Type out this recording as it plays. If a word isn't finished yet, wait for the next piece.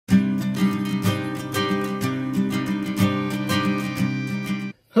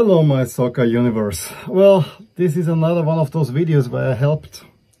Hello my soccer universe. Well, this is another one of those videos where I helped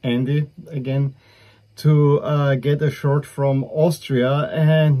Andy again to get a shirt from Austria,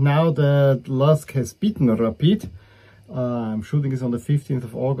 and now that LASK has beaten Rapid, I'm shooting this on the 15th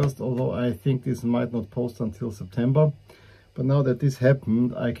of August, although I think this might not post until September. But now that this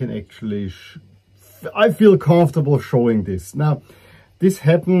happened, I can actually, I feel comfortable showing this. Now, this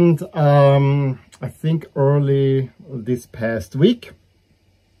happened, I think early this past week,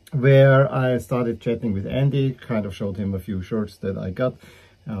 where I started chatting with Andy, kind of showed him a few shirts that I got,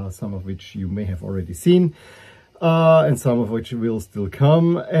 some of which you may have already seen, and some of which will still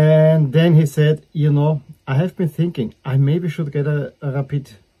come. And then he said, you know, I have been thinking I maybe should get a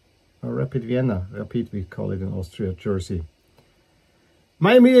Rapid Vienna, Rapid we call it in Austria, jersey.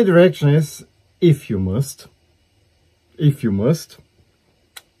 My immediate reaction is, if you must,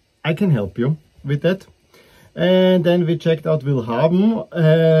 I can help you with that. And then we checked out Willhaben,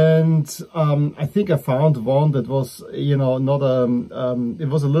 and I think I found one that was, you know, not it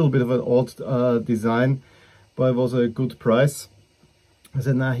was a little bit of an odd design, but it was a good price. I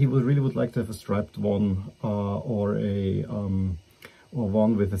said, nah, he really would like to have a striped one, or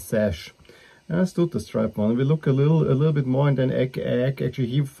one with a sash. And I stood the striped one. We look a little bit more, and then actually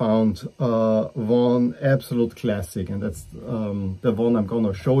he found one absolute classic, and that's the one I'm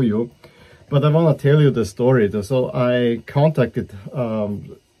gonna show you. But I want to tell you the story. So I contacted,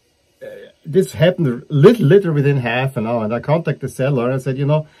 this happened literally within half an hour, and I contacted the seller and I said, you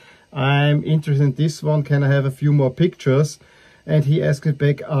know, I'm interested in this one. Can I have a few more pictures? And he asked me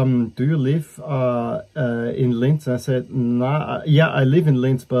back, do you live in Linz? And I said, nah, yeah, I live in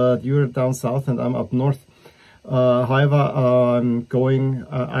Linz, but you're down south and I'm up north. However,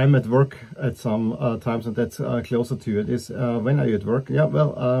 I'm at work at some times, and that's closer to you. It is, when are you at work? Yeah,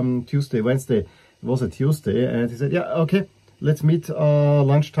 well, Tuesday, Wednesday. It was a Tuesday, and he said, yeah, okay, let's meet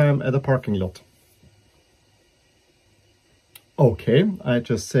lunchtime at a parking lot. Okay, I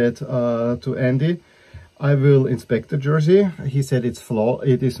just said to Andy, I will inspect the jersey. He said it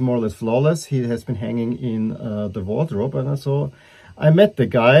is more or less flawless. He has been hanging in the wardrobe, and so I met the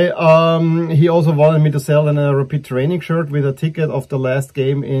guy. He also wanted me to sell a Rapid training shirt with a ticket of the last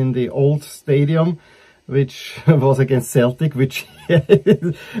game in the old stadium, which was against Celtic, which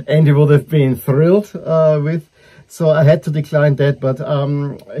Andy would have been thrilled with. So I had to decline that, but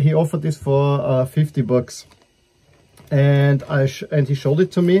he offered this for 50 bucks. And he showed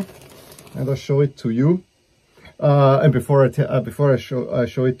it to me, and I'll show it to you. And before I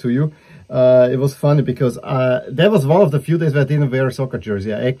show it to you, it was funny because that was one of the few days where I didn't wear a soccer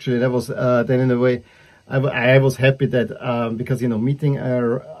jersey. Actually, that was then in a way I was happy that because, you know, meeting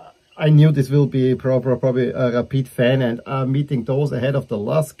I knew this will be probably a Rapid fan, and meeting those ahead of the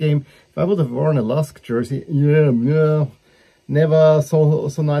LASK game. If I would have worn a LASK jersey, yeah, never so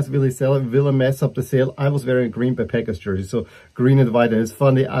nice will he sell it, will he mess up the sale. I was wearing a Green Bay Packers jersey, so green and white, and it's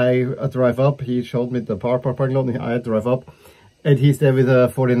funny, I drive up, he showed me the parking lot, and I drive up, and he's there with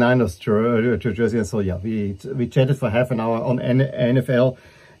a 49ers jersey, and so yeah, we chatted for half an hour on NFL,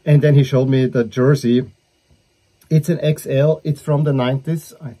 and then he showed me the jersey. It's an XL, it's from the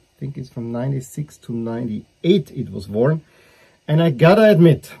 90s, I think it's from 96 to 98 it was worn. And I gotta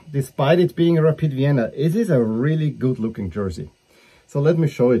admit, despite it being a Rapid Vienna, it is a really good looking jersey. So let me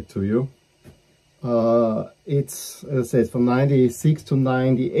show it to you. It's, as I said, from 96 to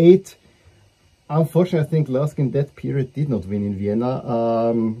 98. Unfortunately, I think LASK in that period did not win in Vienna.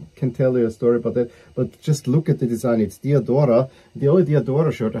 Can tell you a story about that. But just look at the design. It's Diadora. The only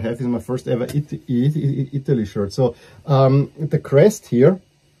Diadora shirt I have is my first ever Italy shirt. So the crest here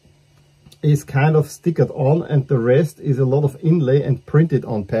is kind of stickered on, and the rest is a lot of inlay and printed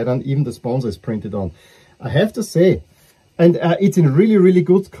on pattern. Even the sponsor is printed on. I have to say, and it's in really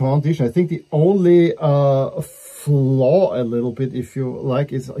good condition. I think the only flaw a little bit, if you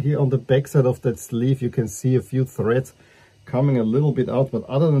like, is here on the back side of that sleeve. You can see a few threads coming a little bit out, but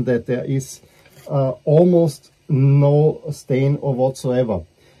other than that, there is almost no stain or whatsoever.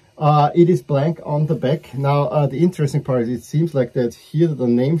 It is blank on the back. Now, the interesting part is it seems like that here the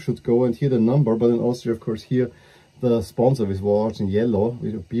name should go and here the number, but in Austria, of course, here the sponsor with words in yellow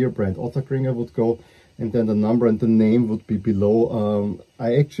with a beer brand Otterkringer would go, and then the number and the name would be below.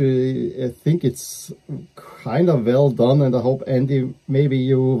 I actually think it's kind of well done, and I hope, Andy, maybe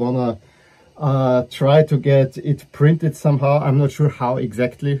you wanna try to get it printed somehow. I'm not sure how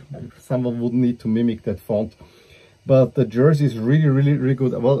exactly. Someone would need to mimic that font. But the jersey is really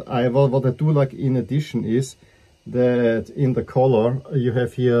good. Well, what I do like in addition is that in the color you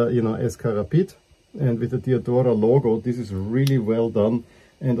have here, you know, SK Rapid, and with the Diadora logo, this is really well done.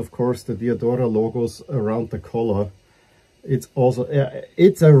 And of course the Diadora logos around the collar It's also,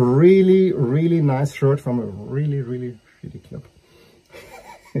 it's a really, really nice shirt from a really, really shitty club.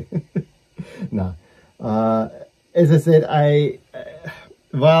 Nah, as I said,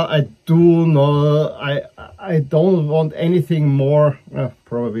 well, I do know, I don't want anything more,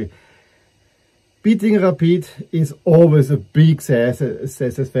 probably. Beating Rapid is always a big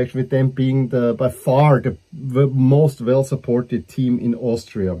satisfaction, with them being by far the most well-supported team in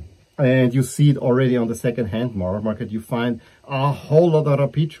Austria. And you see it already on the second-hand market. You find a whole lot of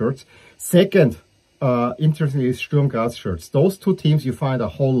Rapid shirts. Second, interestingly, is Sturm Graz shirts. Those two teams you find a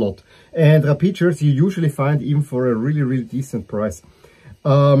whole lot. And Rapid shirts you usually find even for a really, really decent price.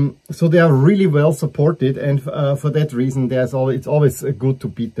 So they are really well supported, and for that reason, it's always good to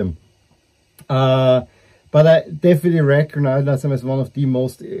beat them. But I definitely recognize them as one of the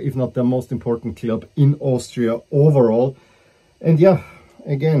most, if not the most important club in Austria overall. And yeah,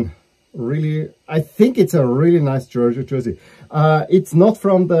 again, really, I think it's a really nice jersey. It's not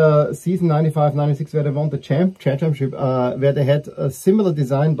from the season 95-96 where they won the championship, where they had a similar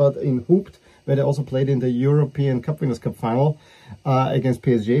design but in hooped, where they also played in the European Cup Winners' Cup final against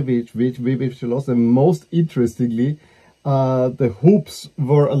PSG, which they lost. And most interestingly, the hoops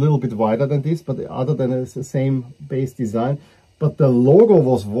were a little bit wider than this, but other than it's the same base design. But the logo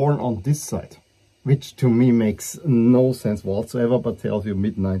was worn on this side, which to me makes no sense whatsoever, but tells you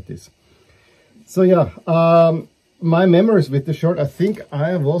mid-90s. So yeah, my memories with the shirt, I think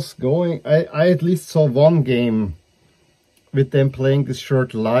I was going, I at least saw one game with them playing this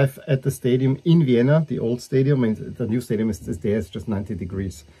shirt live at the stadium in Vienna, the old stadium, and the new stadium is there, it's just 90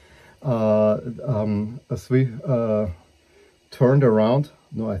 degrees. As we turned around,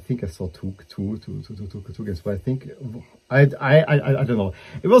 no, I think I saw two games, but I think, I don't know.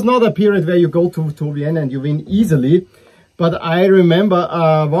 It was not a period where you go to Vienna and you win easily, but I remember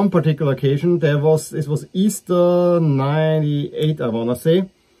one particular occasion, it was Easter 98, I wanna say,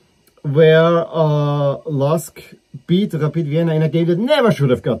 where Lask beat Rapid Vienna in a game that never should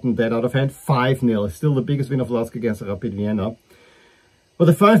have gotten that out of hand, 5-0. Still the biggest win of Lask against Rapid Vienna. But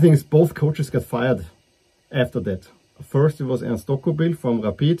the funny thing is, both coaches got fired after that. First, it was Ernst Dockobil from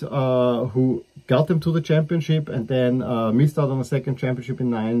Rapid, who got them to the championship, and then missed out on the second championship in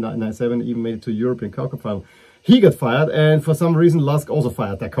 97, even made it to European Cup final. He got fired, and for some reason, Lask also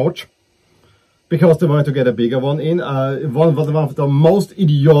fired their coach, because they wanted to get a bigger one in. One of the most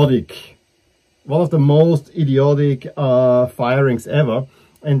idiotic firings ever.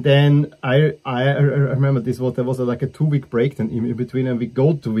 And then I remember there was like a 2-week break then in between, and we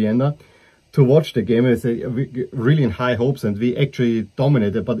go to Vienna to watch the game. And we really in high hopes, and we actually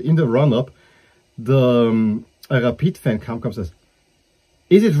dominated. But in the run-up, the Rapid fan comes and says,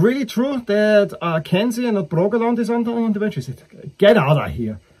 "Is it really true that Kenzie and not Brogaland is on the bench?" He said, "Get out of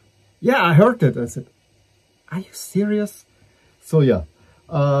here." "Yeah, I heard that." I said, "Are you serious?" So yeah,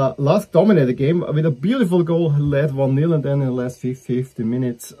 Lask dominated the game with a beautiful goal, led 1-0, and then in the last 50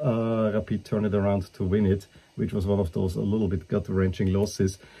 minutes, Rapid turned it around to win it, which was one of those a little bit gut-wrenching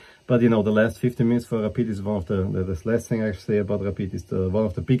losses. But you know, the last 50 minutes for Rapid is one of the last thing I say about Rapid is one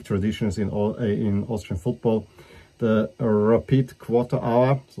of the big traditions in Austrian football. The Rapid quarter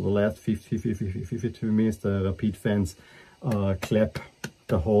hour, so the last 52 minutes, the Rapid fans clap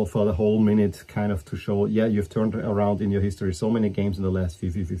for the whole minute, kind of to show, yeah, you've turned around in your history so many games in the last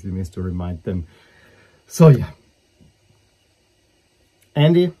 50 minutes, to remind them. So yeah,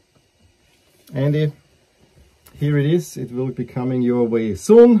 Andy, here it is. It will be coming your way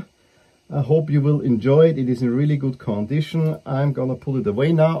soon. I hope you will enjoy it. It is in really good condition. I'm gonna pull it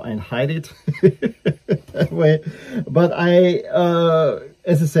away now and hide it that way. But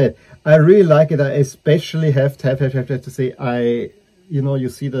as I said, I really like it. I especially have to say, you know, you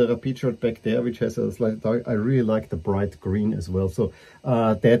see the Rapid shirt back there, which has a slightly dark. I really like the bright green as well. So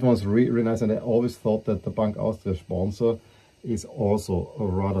that one's really nice, and I always thought that the Bank Austria sponsor is also a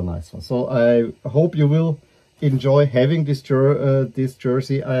rather nice one. So I hope you will enjoy having this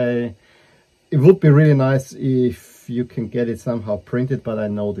jersey. It would be really nice if you can get it somehow printed, but I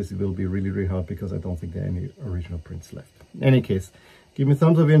know this will be really, really hard because I don't think there are any original prints left. In any case, give me a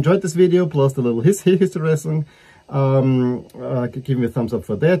thumbs up if you enjoyed this video, plus the little history lesson. Give me a thumbs up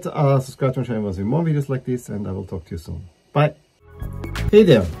for that. Subscribe to my channel for see more videos like this, and I will talk to you soon. Bye. Hey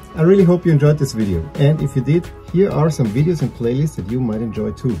there, I really hope you enjoyed this video, and if you did, here are some videos and playlists that you might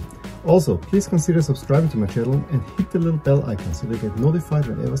enjoy too. Also, please consider subscribing to my channel and hit the little bell icon so you get notified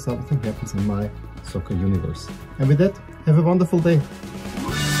whenever something happens in my soccer universe. And with that, have a wonderful day.